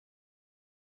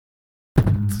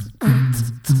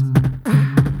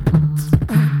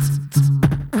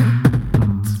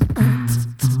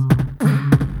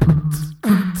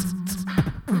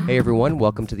everyone,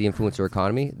 welcome to the Influencer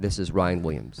Economy. This is Ryan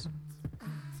Williams.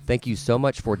 Thank you so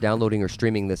much for downloading or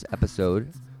streaming this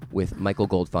episode with Michael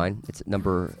Goldfein. It's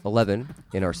number 11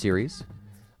 in our series.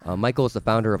 Michael is the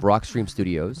founder of Rockstream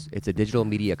Studios. It's a digital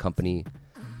media company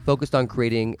focused on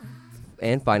creating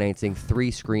and financing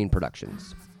 3-screen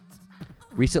productions.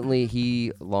 Recently,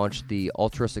 he launched the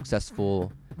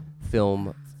ultra-successful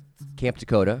film Camp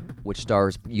Dakota, which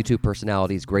stars YouTube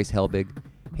personalities Grace Helbig,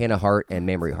 Hannah Hart, and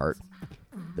Mamrie Hart.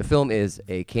 The film is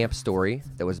a camp story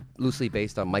that was loosely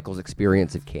based on Michael's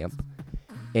experience at camp,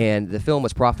 and the film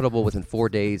was profitable within 4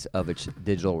 days of its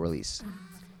digital release.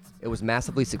 It was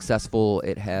massively successful.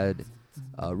 It had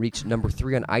reached number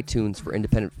 3 on iTunes for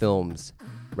independent films,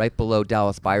 right below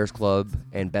Dallas Buyers Club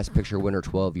and Best Picture winner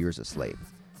 12 Years a Slave.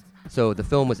 So the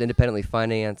film was independently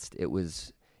financed, it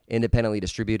was independently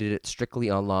distributed, strictly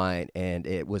online, and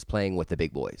it was playing with the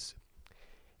big boys.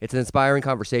 It's an inspiring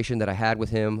conversation that I had with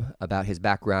him about his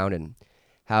background and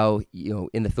how,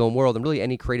 in the film world and really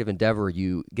any creative endeavor,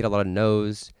 you get a lot of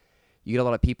no's. You get a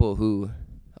lot of people who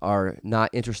are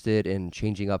not interested in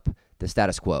changing up the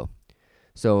status quo.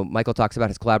 So Michael talks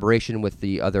about his collaboration with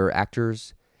the other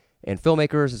actors and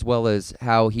filmmakers, as well as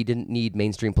how he didn't need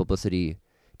mainstream publicity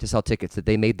to sell tickets, that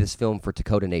they made this film for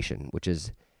Dakota Nation, which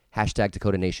is hashtag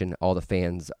Dakota Nation, all the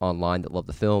fans online that love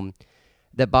the film,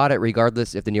 that bought it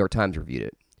regardless if the New York Times reviewed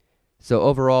it. So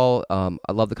overall,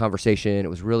 I love the conversation. It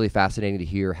was really fascinating to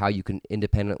hear how you can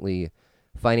independently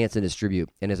finance and distribute.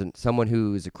 And as someone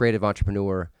who's a creative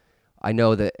entrepreneur, I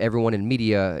know that everyone in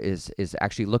media is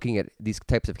actually looking at these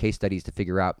types of case studies to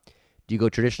figure out, do you go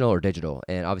traditional or digital?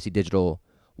 And obviously digital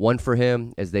won for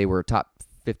him, as they were top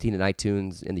 15 in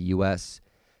iTunes in the US,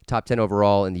 top 10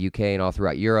 overall in the UK and all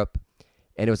throughout Europe.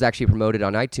 And it was actually promoted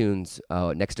on iTunes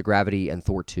next to Gravity and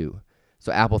Thor 2.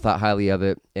 So Apple thought highly of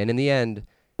it. And in the end,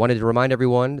 wanted to remind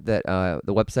everyone that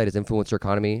the website is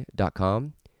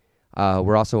influencereconomy.com.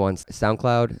 We're also on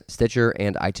SoundCloud, Stitcher,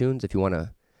 and iTunes. If you want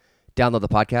to download the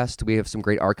podcast, we have some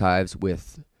great archives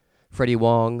with Freddie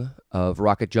Wong of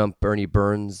Rocket Jump, Bernie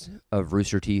Burns of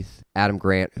Rooster Teeth, Adam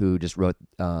Grant, who just wrote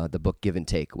the book Give and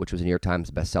Take, which was a New York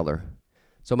Times bestseller.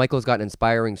 So Michael's got an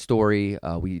inspiring story.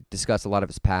 We discuss a lot of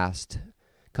his past,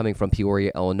 coming from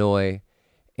Peoria, Illinois.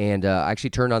 And I actually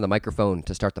turned on the microphone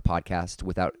to start the podcast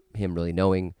without him really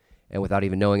knowing and without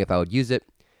even knowing if I would use it.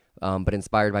 But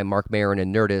inspired by Mark Maron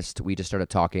and Nerdist, we just started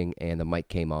talking and the mic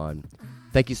came on.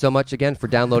 Thank you so much again for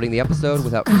downloading the episode.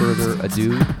 Without further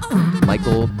ado,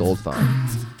 Michael Goldfein.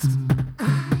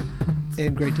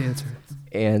 And great dancer.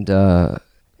 And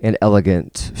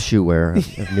elegant shoe wear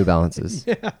of New Balances.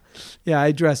 Yeah,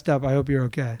 I dressed up. I hope you're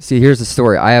okay. See, here's the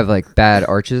story. I have bad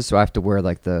arches, so I have to wear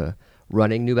the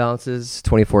running New Balances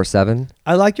 24/7.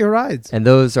 I like your rides. And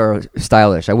those are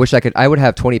stylish. I wish I would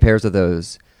have 20 pairs of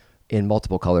those in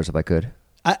multiple colors if I could.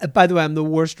 By the way, I'm the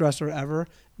worst dresser ever,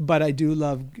 but I do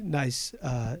love nice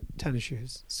tennis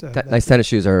shoes. So nice tennis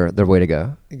shoes are the way to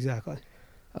go. Exactly.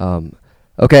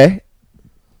 Okay.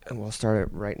 And we'll start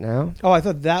it right now. Oh, I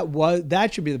thought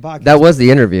that should be the podcast. That was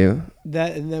the interview.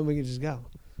 And then we can just go.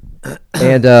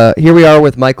 And here we are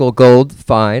with Michael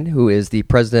Goldfein, who is the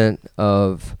president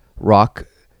of Stream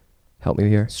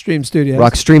Studios.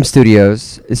 Rockstream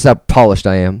Studios. This is how polished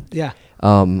I am. Yeah.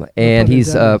 And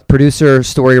he's a producer,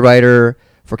 story writer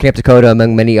for Camp Dakota,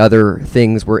 among many other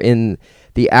things. We're in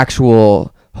the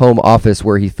actual home office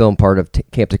where he filmed part of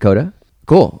Camp Dakota.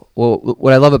 Cool. Well,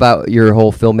 what I love about your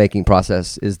whole filmmaking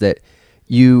process is that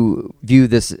you view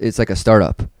this, it's like a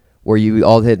startup where you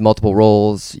all had multiple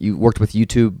roles. You worked with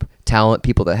YouTube talent,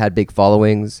 people that had big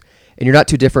followings, and you're not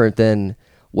too different than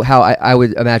how I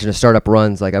would imagine a startup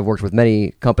runs. I've worked with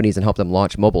many companies and helped them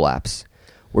launch mobile apps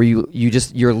where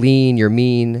you're lean, you're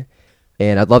mean,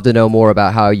 and I'd love to know more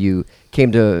about how you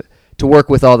came to work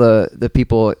with all the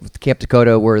people at Camp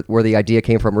Dakota, where the idea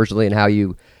came from originally, and how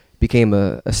you became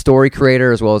a story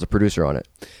creator as well as a producer on it.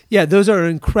 Yeah, those are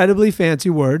incredibly fancy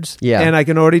words. Yeah. And I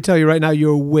can already tell you right now,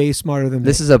 you're way smarter than me.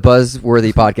 This is a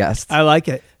buzzworthy podcast. I like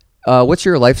it. What's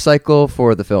your life cycle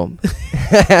for the film?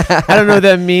 I don't know what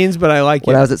that means, but I like it.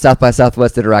 When I was at South by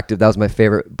Southwest Interactive, that was my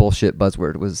favorite bullshit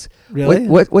buzzword. Was really?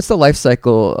 What's the life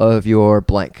cycle of your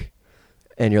blank?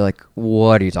 And you're like,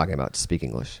 what are you talking about? Speak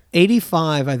English.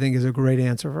 85, I think, is a great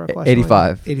answer for a question.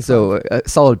 85. 85. So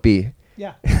solid B.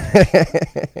 Yeah. Do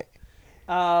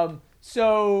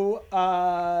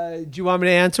you want me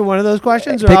to answer one of those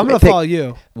questions, or I'm going to follow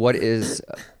you? What is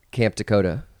Camp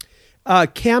Dakota?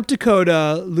 Camp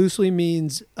Dakota loosely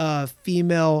means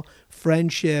female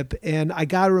friendship, and I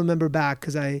got to remember back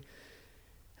because I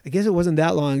guess it wasn't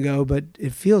that long ago, but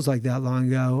it feels like that long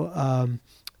ago.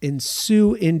 in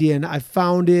Sioux Indian. I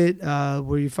found it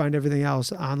where you find everything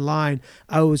else online.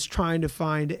 I was trying to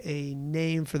find a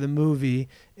name for the movie,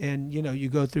 and you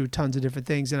go through tons of different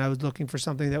things, and I was looking for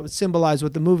something that would symbolize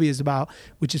what the movie is about,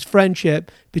 which is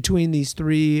friendship between these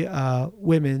three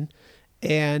women.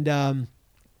 And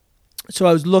so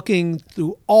I was looking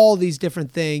through all these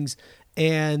different things,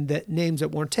 and that names that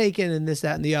weren't taken, and this,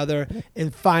 that, and the other.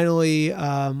 And finally,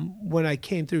 when I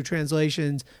came through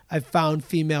translations, I found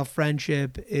female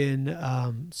friendship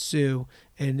in Sioux,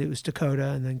 and it was Dakota,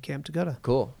 and then Camp Dakota.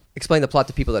 Cool. Explain the plot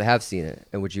to people that have seen it,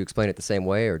 and would you explain it the same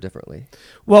way or differently?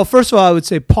 Well, first of all, I would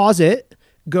say pause it,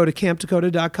 go to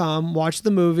campdakota.com, watch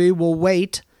the movie, we'll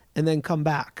wait, and then come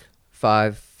back.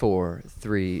 5, 4,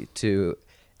 3, 2,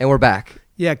 and we're back.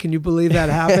 Yeah, can you believe that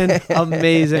happened?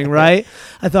 Amazing, right?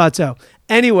 I thought so.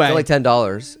 Anyway. It's only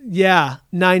 $10. Yeah,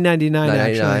 $9.99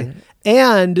 actually.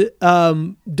 $9.99.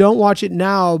 And don't watch it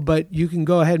now, but you can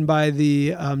go ahead and buy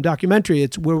the documentary.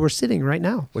 It's where we're sitting right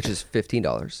now. Which is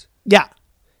 $15. Yeah.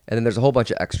 And then there's a whole bunch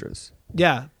of extras.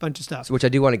 Yeah, bunch of stuff. So, which I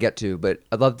do want to get to, but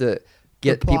I'd love to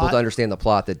get people to understand the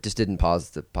plot that just didn't pause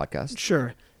the podcast.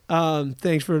 Sure.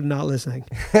 Thanks for not listening.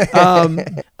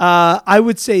 I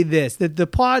would say this, that the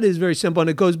plot is very simple, and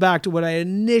it goes back to what I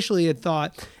initially had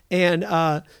thought. And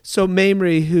so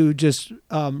Mamrie, who just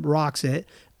rocks it.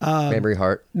 Mamrie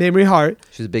Hart. Mamrie Hart.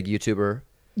 She's a big YouTuber.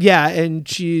 Yeah, and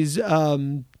she's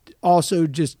also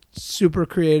just super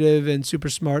creative and super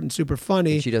smart and super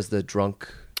funny. And she does the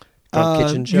drunk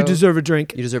kitchen show. You deserve a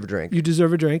drink. You deserve a drink. You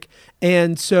deserve a drink.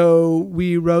 And so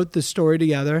we wrote the story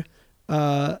together.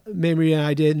 Mamrie and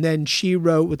I did, and then she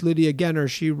wrote with Lydia Genner.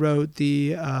 She wrote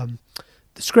the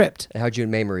script. And how'd you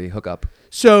and Mamrie hook up?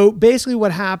 So basically,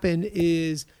 what happened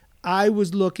is I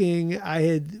was looking.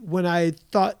 When I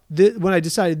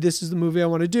decided this is the movie I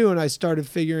want to do, and I started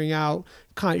figuring out,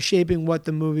 kind of shaping what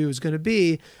the movie was going to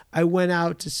be. I went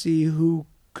out to see who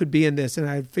could be in this, and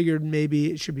I figured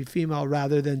maybe it should be female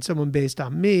rather than someone based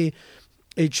on me.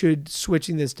 It should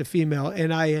switching this to female,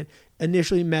 and I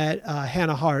initially met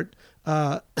Hannah Hart.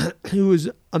 Who was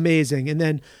amazing. And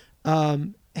then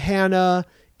Hannah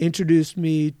introduced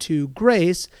me to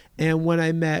Grace. And when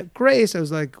I met Grace, I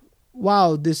was like,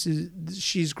 wow,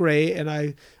 she's great.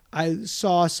 And I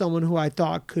saw someone who I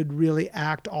thought could really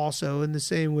act also. And the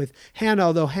same with Hannah,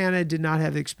 although Hannah did not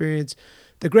have the experience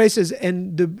that Grace is.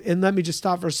 And let me just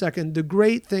stop for a second. The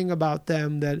great thing about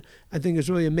them that I think is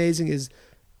really amazing is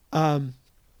neither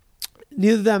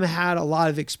of them had a lot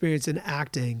of experience in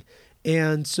acting.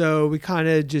 And so we kind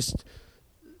of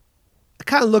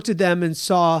looked at them and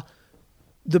saw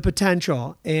the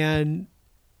potential and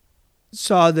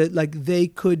saw that like they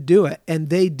could do it,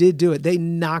 and they did do it. They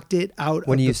knocked it out.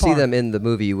 When of you the park. see them in the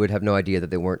movie, you would have no idea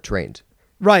that they weren't trained.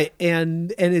 Right.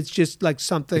 And it's just like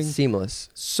something it's seamless.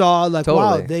 Saw like,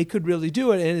 Totally. wow, they could really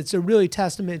do it. And it's a really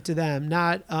testament to them,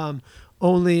 not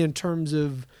only in terms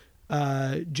of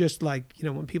just like,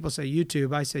 when people say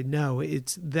YouTube, I say, no,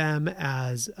 it's them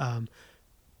as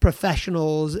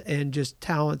professionals and just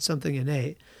talent, something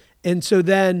innate. And so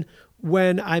then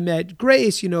when I met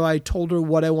Grace, I told her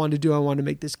what I wanted to do. I wanted to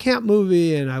make this camp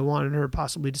movie, and I wanted her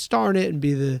possibly to star in it and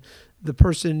be the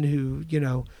person who,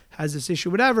 has this issue,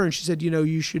 whatever. And she said,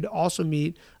 you should also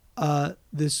meet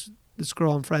this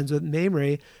girl I'm friends with,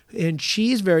 Mamrie, and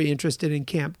she's very interested in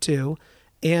camp too.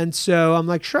 And so I'm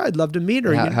like, sure, I'd love to meet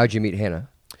her. How'd you meet Hannah?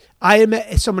 I had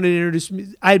met someone had introduced me.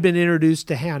 I had been introduced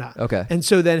to Hannah. Okay. And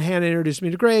so then Hannah introduced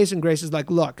me to Grace, and Grace is like,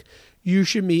 look, you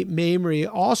should meet Mamrie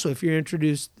also if you're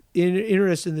interested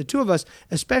in the two of us,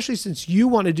 especially since you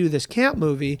want to do this camp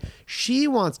movie.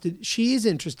 She's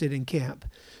interested in camp.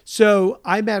 So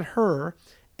I met her,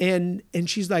 and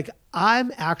she's like,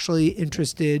 I'm actually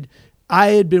interested. I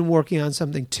had been working on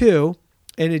something too,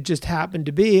 and it just happened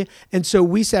to be. And so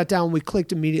we sat down, we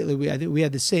clicked immediately. I think we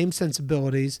had the same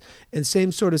sensibilities and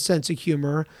same sort of sense of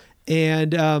humor.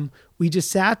 And we just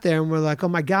sat there and we're like, oh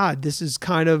my God, this is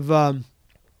kind of,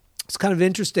 it's kind of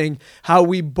interesting how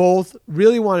we both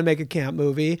really want to make a camp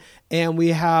movie, and we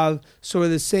have sort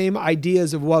of the same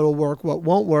ideas of what will work, what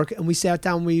won't work. And we sat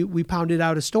down, we pounded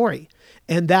out a story.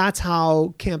 And that's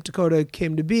how Camp Dakota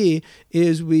came to be,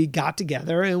 is we got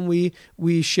together and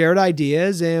we shared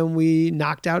ideas and we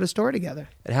knocked out a story together.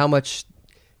 And how much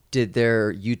did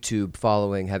their YouTube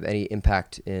following have any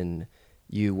impact in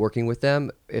you working with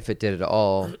them, if it did at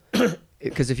all?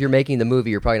 Because if you're making the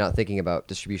movie, you're probably not thinking about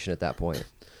distribution at that point.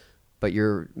 But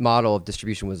your model of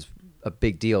distribution was a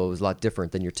big deal. It was a lot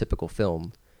different than your typical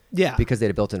film. Yeah. Because they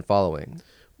had a built-in following.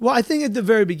 Well, I think at the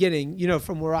very beginning,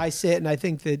 from where I sit, and I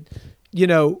think that,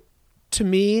 to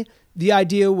me, the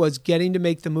idea was getting to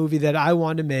make the movie that I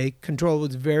wanted to make. Control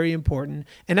was very important.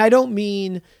 And I don't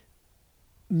mean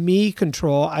me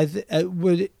control.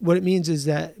 What it means is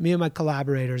that me and my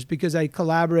collaborators, because I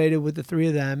collaborated with the three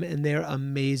of them, and they're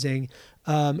amazing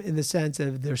in the sense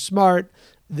of they're smart,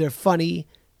 they're funny,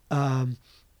 and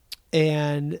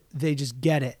they just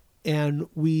get it. And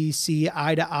we see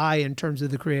eye to eye in terms of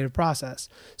the creative process.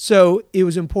 So it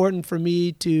was important for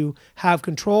me to have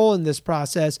control in this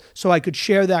process so I could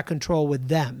share that control with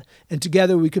them. And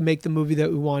together we could make the movie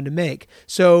that we wanted to make.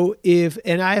 So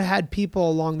and I've had people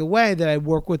along the way that I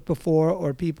worked with before,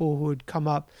 or people who had come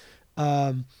up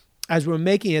as we're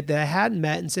making it that I hadn't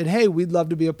met and said, hey, we'd love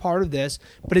to be a part of this.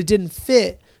 But it didn't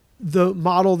fit the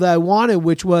model that I wanted,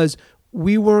 which was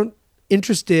we weren't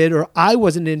interested, or I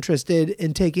wasn't interested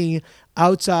in taking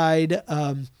outside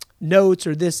notes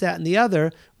or this, that, and the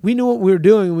other. We knew what we were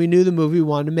doing. We knew the movie we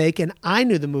wanted to make, and I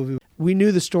knew the movie. We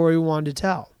knew the story we wanted to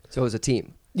tell. So it was a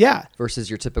team. Yeah. Versus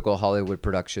your typical Hollywood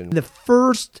production. The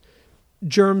first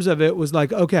germs of it was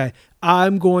like, okay,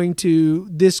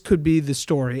 this could be the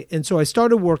story. And so I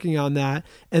started working on that,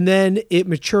 and then it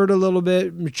matured a little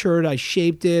bit. I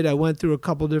shaped it. I went through a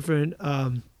couple different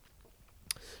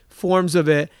forms of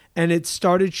it, and it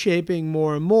started shaping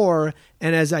more and more.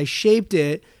 And as I shaped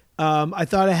it, I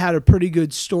thought I had a pretty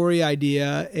good story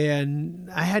idea, and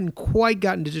I hadn't quite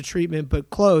gotten to the treatment, but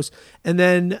close. And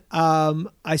then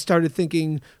I started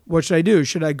thinking, what should I do?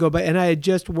 Should I go back? And I had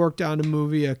just worked on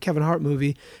a Kevin Hart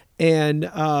movie, and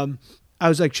I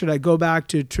was like, should I go back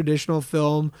to traditional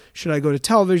film? Should I go to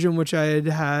television, which I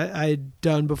had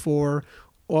done before?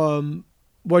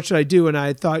 What should I do? And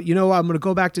I thought, I'm going to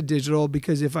go back to digital,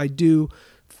 because if I do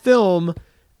film,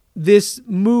 this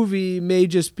movie may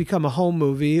just become a home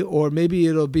movie, or maybe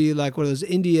it'll be like one of those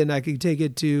indie, and I could take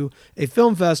it to a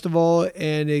film festival,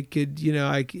 and it could,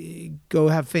 I could go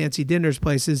have fancy dinners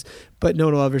places, but no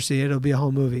one will ever see it. It'll be a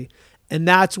home movie. And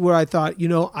that's where I thought,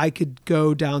 I could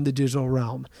go down the digital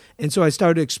realm. And so I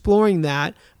started exploring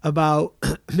that about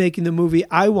making the movie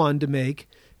I wanted to make,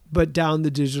 but down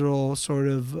the digital sort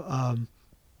of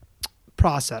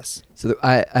process. So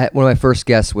one of my first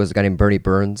guests was a guy named Bernie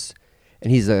Burns, and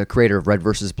he's a creator of Red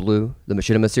vs. Blue, the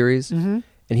Machinima series. Mm-hmm.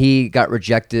 And he got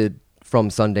rejected from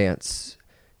Sundance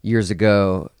years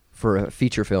ago for a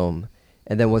feature film,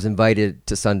 and then was invited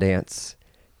to Sundance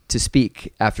to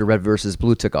speak after Red vs.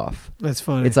 Blue took off. That's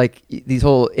funny. It's like these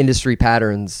whole industry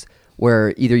patterns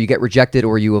where either you get rejected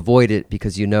or you avoid it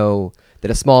because you know that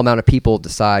a small amount of people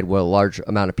decide what a large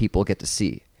amount of people get to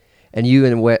see. And you,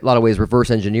 in a lot of ways, reverse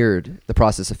engineered the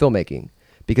process of filmmaking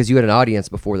because you had an audience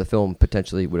before the film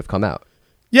potentially would have come out.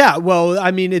 Yeah, well,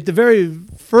 I mean, at the very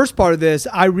first part of this,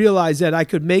 I realized that I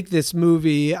could make this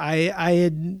movie. I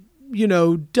had,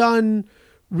 done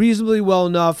reasonably well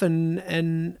enough,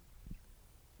 and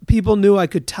people knew I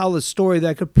could tell a story that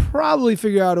I could probably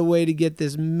figure out a way to get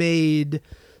this made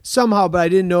somehow, but I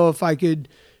didn't know if I could.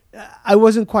 I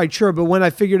wasn't quite sure, but when I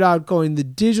figured out going the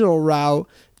digital route,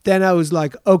 then I was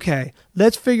like, okay,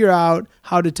 let's figure out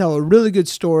how to tell a really good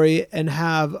story and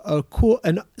have a cool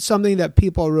and something that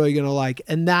people are really going to like.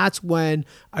 And that's when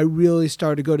I really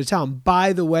started to go to town.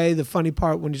 By the way, the funny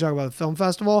part when you talk about the film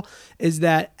festival is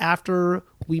that after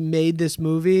we made this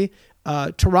movie,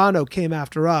 Toronto came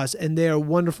after us, and they are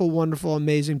wonderful, wonderful,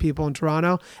 amazing people in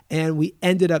Toronto. And we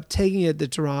ended up taking it to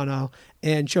Toronto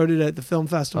and showed it at the film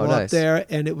festival up there,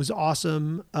 and it was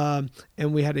awesome. And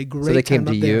we had a great time. So they came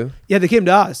to up there. you? Yeah, they came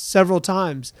to us several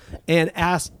times and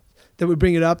asked that we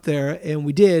bring it up there, and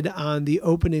we did on the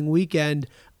opening weekend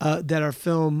that our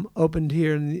film opened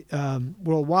here in the,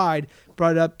 worldwide.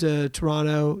 Brought it up to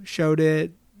Toronto, showed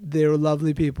it. They were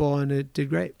lovely people, and it did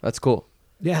great. That's cool.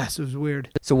 Yes, it was weird.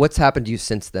 So what's happened to you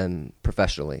since then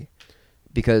professionally?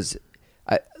 Because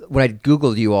when I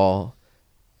Googled you all,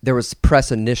 there was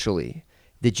press initially.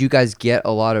 Did you guys get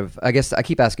a lot of, I guess I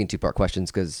keep asking two-part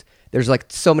questions because there's like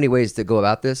so many ways to go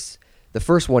about this. The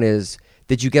first one is,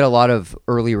 did you get a lot of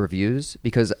early reviews?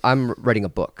 Because I'm writing a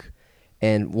book,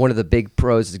 and one of the big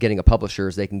pros is getting a publisher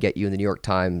is they can get you in the New York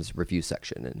Times review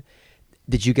section. And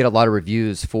did you get a lot of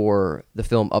reviews for the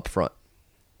film upfront?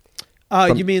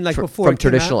 You mean like before from it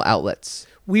came traditional out? outlets?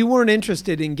 We weren't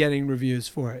interested in getting reviews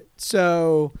for it.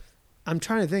 So I'm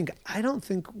trying to think. I don't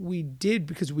think we did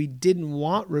because we didn't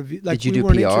want reviews. Like, did you we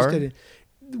do weren't PR? Interested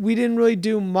in. We didn't really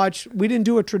do much. We didn't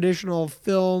do a traditional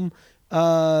film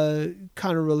kind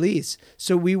of release.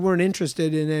 So we weren't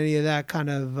interested in any of that kind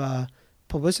of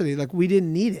publicity. Like, we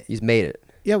didn't need it. You made it.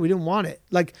 Yeah, we didn't want it.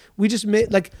 Like, we just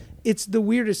made, like, it's the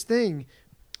weirdest thing.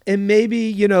 And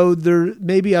maybe,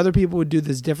 maybe other people would do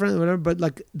this differently, whatever, but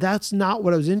like, that's not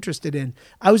what I was interested in.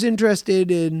 I was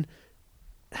interested in,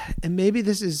 and maybe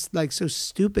this is like so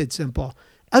stupid simple.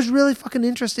 I was really fucking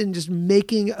interested in just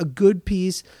making a good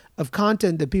piece of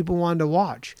content that people wanted to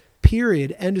watch.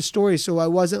 Period. End of story. So I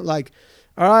wasn't like,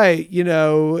 all right,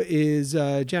 is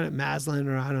Janet Maslin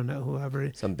or I don't know,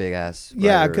 whoever. Some big ass.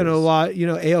 Yeah, gonna watch.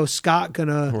 A.O. Scott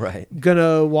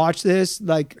gonna watch this.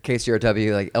 Like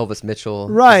KCRW, like Elvis Mitchell.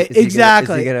 Right. Is he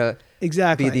exactly. Gonna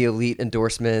exactly. be the elite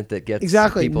endorsement that gets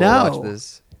exactly. people to watch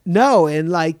this? No, and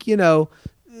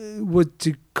would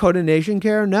Dakota Nation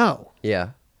care? No.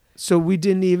 Yeah. So we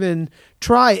didn't even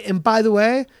try. And by the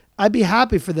way, I'd be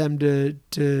happy for them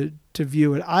to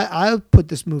view it. I'll put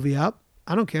this movie up.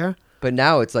 I don't care. But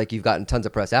now it's like you've gotten tons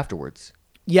of press afterwards.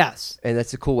 Yes. And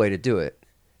that's a cool way to do it.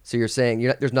 So you're saying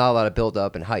there's not a lot of build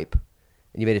up and hype.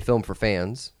 And you made a film for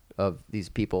fans of these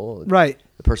people. Right.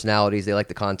 The personalities, they like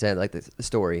the content, they like the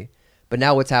story. But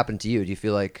now what's happened to you? Do you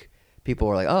feel like people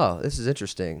are like, oh, this is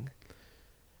interesting?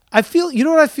 You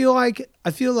know what I feel like? I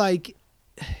feel like,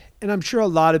 and I'm sure a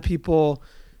lot of people,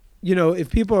 if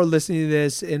people are listening to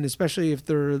this, and especially if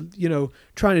they're,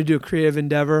 trying to do a creative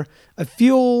endeavor, I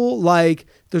feel like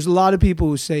there's a lot of people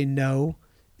who say no.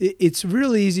 It's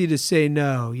really easy to say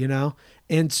no,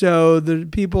 And so the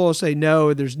people will say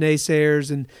no, there's naysayers.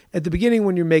 And at the beginning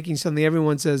when you're making something,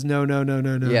 everyone says no, no, no,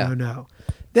 no, no, no, no.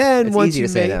 Then it's once easy you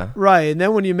to say make no. Right. And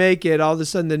then when you make it, all of a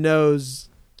sudden the no's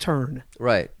turn.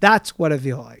 Right. That's what I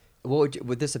feel like.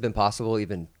 Would this have been possible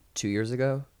even 2 years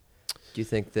ago? Do you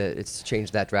think that it's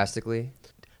changed that drastically?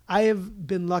 I have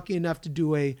been lucky enough to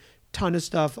do a ton of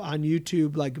stuff on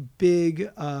YouTube, like big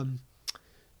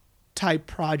type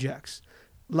projects,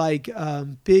 like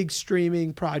big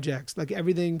streaming projects, like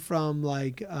everything from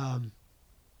like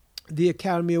the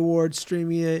Academy Awards,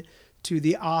 streaming it, to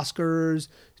the Oscars,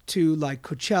 to like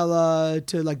Coachella,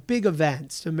 to like big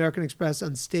events, to American Express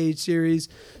on Stage series.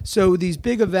 So these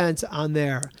big events on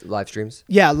there. Live streams?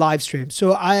 Yeah, live streams.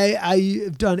 So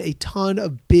I've done a ton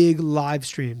of big live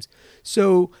streams.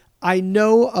 So I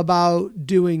know about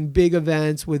doing big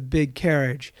events with big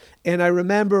carriage. And I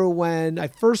remember when I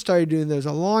first started doing those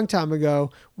a long time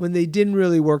ago, when they didn't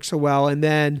really work so well. And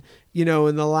then, in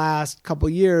the last couple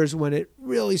of years when it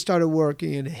really started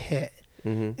working and it hit.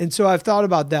 Mm-hmm. And so I've thought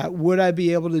about that. Would I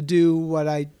be able to do what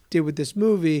I did with this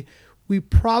movie? We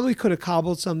probably could have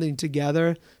cobbled something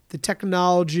together. The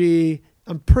technology,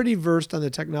 I'm pretty versed on the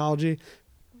technology.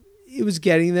 It was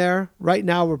getting there. Right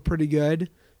now, we're pretty good.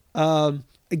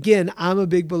 Again, I'm a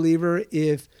big believer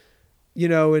if,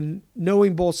 in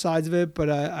knowing both sides of it, but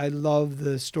I love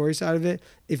the story side of it.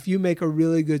 If you make a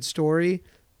really good story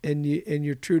and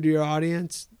you're true to your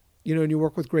audience, and you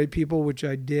work with great people, which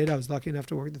I did. I was lucky enough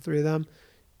to work with the three of them.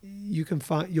 You'll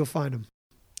find them.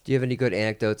 Do you have any good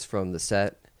anecdotes from the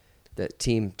set that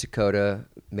Team Dakota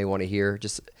may want to hear?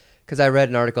 Just because I read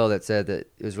an article that said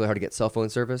that it was really hard to get cell phone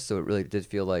service, so it really did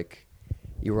feel like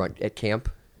you were at camp.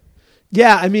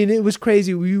 Yeah, I mean, it was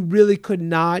crazy. We really could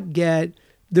not get.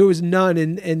 There was none,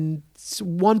 and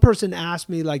one person asked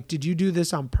me, like, "Did you do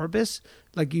this on purpose?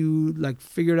 Like, you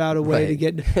figured out a way to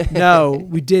get?" No,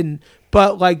 we didn't.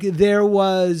 But there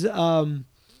was a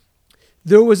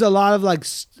lot of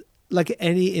like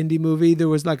any indie movie. There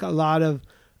was like a lot of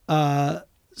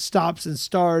stops and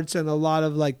starts and a lot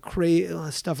of like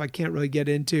stuff I can't really get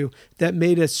into that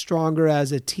made us stronger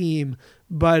as a team.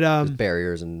 But there's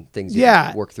barriers and things you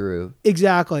have to work through.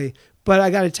 Exactly. But I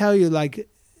got to tell you,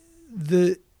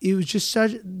 it was just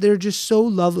they're just so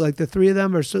lovely. Like the three of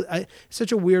them are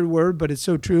such a weird word, but it's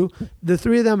so true. The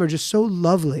three of them are just so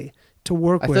lovely to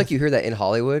work with. I feel like you hear that in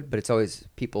Hollywood, but it's always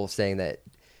people saying that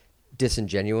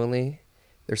disingenuously.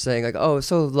 They're saying like, "Oh, it's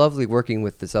so lovely working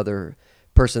with this other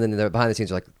person," and they're behind the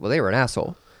scenes are like, "Well, they were an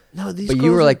asshole." No, these. But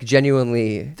you were like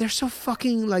genuinely. They're so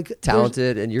fucking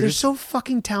talented, and they're so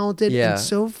fucking talented and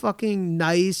so fucking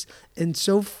nice and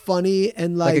so funny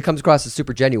and like it comes across as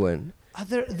super genuine.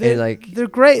 They're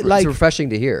great. It's refreshing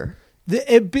to hear.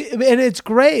 And it's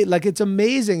great. Like it's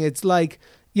amazing. It's like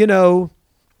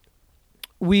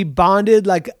we bonded.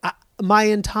 Like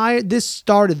this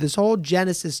whole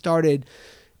genesis started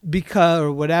because,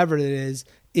 or whatever it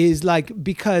is like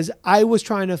because I was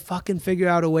trying to fucking figure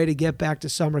out a way to get back to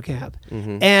summer camp.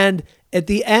 Mm-hmm. And at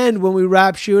the end, when we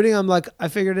wrapped shooting, I'm like, I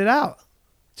figured it out.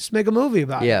 Just make a movie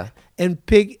about it. And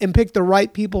pick the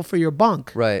right people for your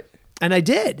bunk. Right. And I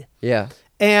did. Yeah.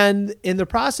 And in the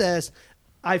process,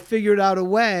 I figured out a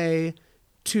way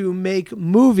to make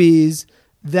movies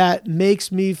that makes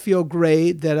me feel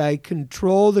great, that I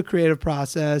control the creative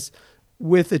process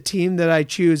with a team that I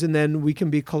choose, and then we can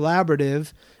be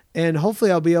collaborative. And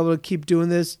hopefully I'll be able to keep doing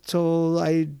this till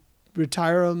I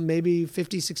retire, maybe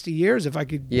 50, 60 years if I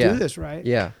could do this right.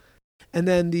 Yeah. And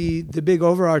then the big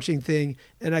overarching thing,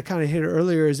 and I kind of hit it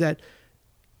earlier, is that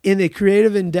in a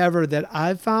creative endeavor that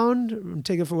I've found,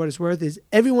 take it for what it's worth, is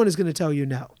everyone is going to tell you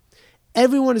no.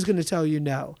 Everyone is going to tell you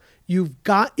no.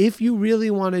 If you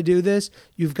really want to do this,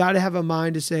 you've got to have a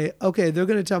mind to say, okay, they're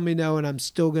going to tell me no, and I'm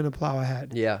still going to plow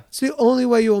ahead. Yeah. It's the only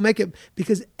way you will make it,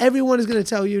 because everyone is going to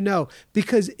tell you no.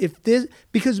 Because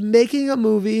making a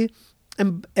movie,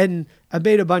 and I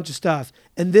made a bunch of stuff,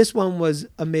 and this one was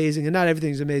amazing, and not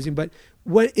everything's amazing, but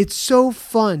it's so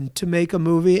fun to make a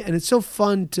movie, and it's so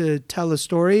fun to tell a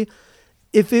story.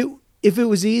 If it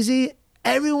was easy,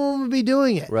 everyone would be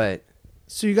doing it. Right.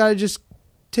 So you got to just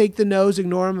take the no's,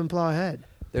 ignore them, and plow ahead.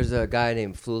 There's a guy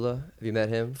named Flula. Have you met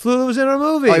him? Flula was in our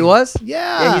movie. Oh, he was?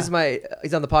 Yeah. Yeah,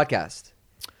 he's on the podcast.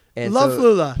 And Love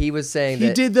Flula. He was saying he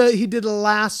that did the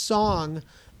last song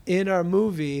in our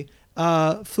movie,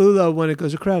 Flula, when it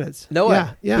goes to credits. No way.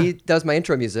 Yeah. He does my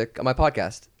intro music on my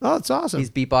podcast. Oh, it's awesome.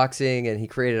 He's beatboxing, and he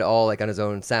created it all like on his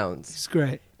own sounds. It's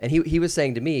great. And he was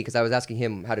saying to me, because I was asking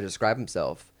him how to describe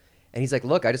himself, and he's like,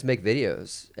 look, I just make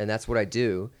videos, and that's what I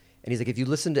do. And he's like, if you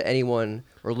listen to anyone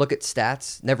or look at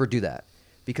stats, never do that.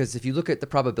 Because if you look at the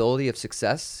probability of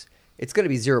success, it's going to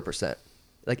be 0%.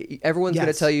 Like, everyone's going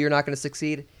to tell you you're not going to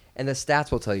succeed, and the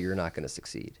stats will tell you you're not going to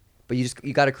succeed. But you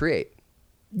got to create.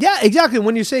 Yeah, exactly.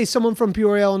 When you say someone from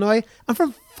Peoria, Illinois, I'm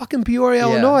from fucking Peoria,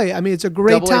 Illinois. I mean, it's a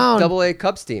great town. Double A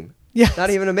Cubs team. Yeah. Not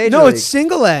even a major No, league. it's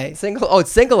single A. It's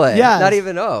single A. Yeah. Not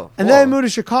even And then I moved to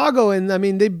Chicago, and I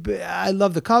mean, I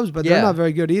love the Cubs, but they're Yeah. not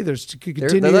very good either. So to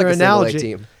continue they're your like a analogy.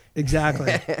 single A team.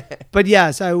 Exactly. But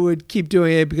yes, I would keep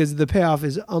doing it because the payoff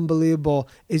is unbelievable.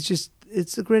 It's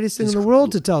the greatest thing in the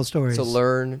world to tell stories. So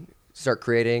learn, start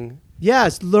creating.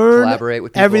 Yes, learn, collaborate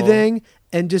with people. everything,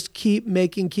 and just keep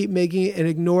making it, and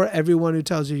ignore everyone who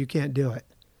tells you can't do it.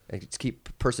 And just keep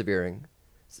persevering.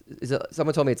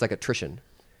 Someone told me it's like attrition.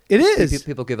 It is.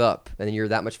 People give up, and then you're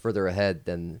that much further ahead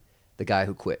than the guy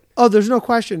who quit. Oh, there's no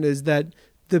question. Is that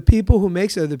the people who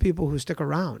make it are the people who stick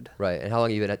around. Right. And how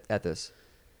long have you been at this?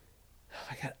 Oh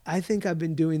my God, I think I've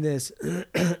been doing this.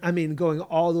 I mean, going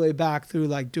all the way back through,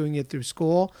 like doing it through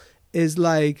school, is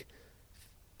like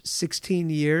 16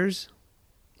 years.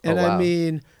 And wow. I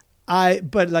mean, I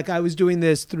was doing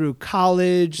this through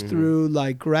college, through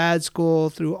like grad school,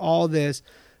 through all this,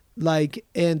 like,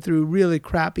 and through really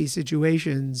crappy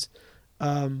situations,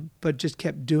 but just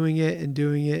kept doing it and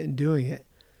doing it and doing it.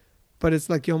 But it's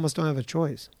like you almost don't have a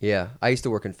choice. Yeah. I used to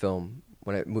work in film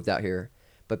when I moved out here.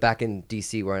 But back in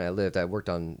D.C. where I lived, I worked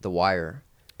on The Wire.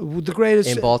 The greatest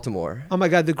in Baltimore. Oh my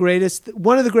God,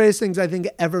 one of the greatest things I think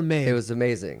ever made. It was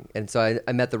amazing. And so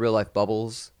I met the real life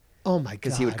Bubbles. Oh my God.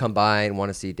 Because he would come by and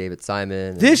want to see David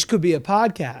Simon. This could be a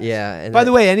podcast. Yeah. And by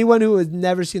the way, anyone who has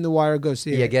never seen The Wire, go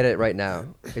see it. Yeah, get it right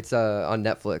now. It's on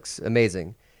Netflix.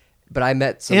 Amazing. But I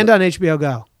met and on HBO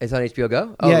Go. It's on HBO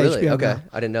Go? Oh, yeah, really? HBO okay. Go.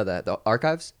 I didn't know that. The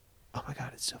archives? Oh my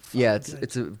God, it's so fun. Yeah,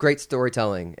 it's a great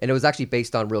storytelling. And it was actually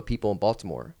based on real people in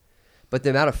Baltimore. But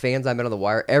the amount of fans I met on The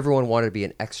Wire, everyone wanted to be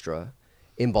an extra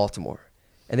in Baltimore.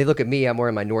 And they look at me, I'm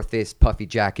wearing my North Face puffy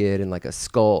jacket and like a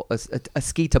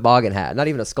ski toboggan hat, not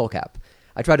even a skull cap.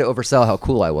 I tried to oversell how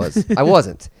cool I was. I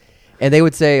wasn't. And they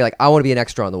would say, like, I want to be an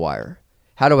extra on The Wire.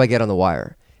 How do I get on The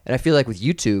Wire? And I feel like with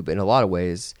YouTube, in a lot of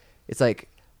ways, it's like,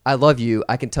 I love you.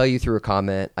 I can tell you through a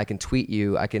comment. I can tweet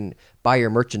you. I can buy your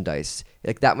merchandise.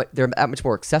 Like they're that much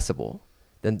more accessible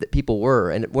than people were.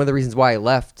 And one of the reasons why I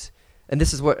left, and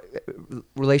this is what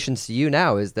relations to you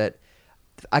now, is that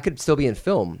I could still be in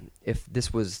film if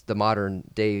this was the modern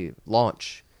day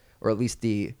launch, or at least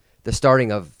the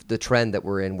starting of the trend that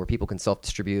we're in, where people can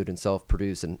self-distribute and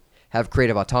self-produce and have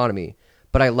creative autonomy.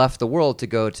 But I left the world to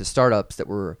go to startups that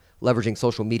were leveraging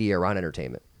social media around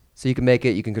entertainment. So you can make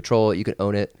it, you can control it, you can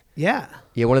own it. Yeah.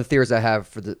 Yeah, one of the theories I have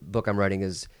for the book I'm writing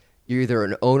is you're either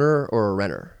an owner or a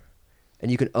renter.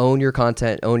 And you can own your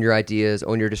content, own your ideas,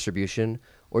 own your distribution,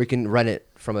 or you can rent it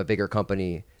from a bigger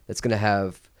company that's going to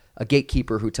have a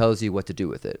gatekeeper who tells you what to do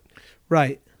with it.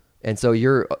 Right. And so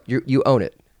you own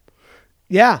it.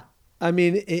 Yeah. I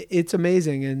mean, it's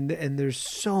amazing. And there's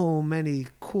so many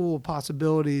cool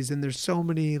possibilities, and there's so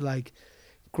many like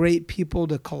great people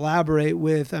to collaborate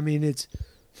with. I mean,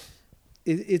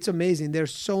 it's amazing.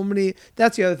 There's so many.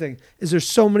 That's the other thing, is there's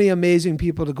so many amazing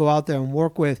people to go out there and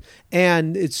work with,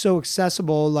 and it's so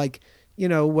accessible. Like, you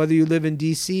know, whether you live in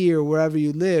DC or wherever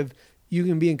you live, you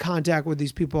can be in contact with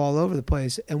these people all over the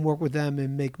place and work with them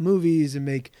and make movies and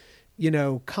make, you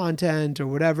know, content or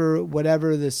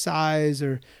whatever the size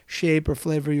or shape or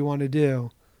flavor you want to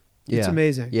do. It's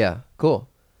amazing. Yeah, cool.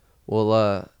 Well,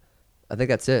 I think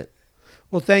that's it.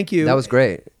 Well, thank you. That was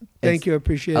great. Thank you. I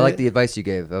appreciate it. I like the advice you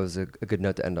gave. That was a good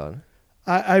note to end on.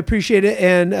 I appreciate it.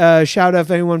 And shout out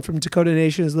if anyone from Dakota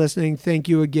Nation is listening. Thank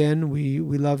you again. We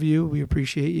love you. We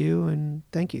appreciate you. And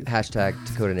thank you. Hashtag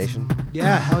Dakota Nation.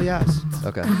 Yeah, hell yes.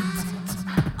 Okay.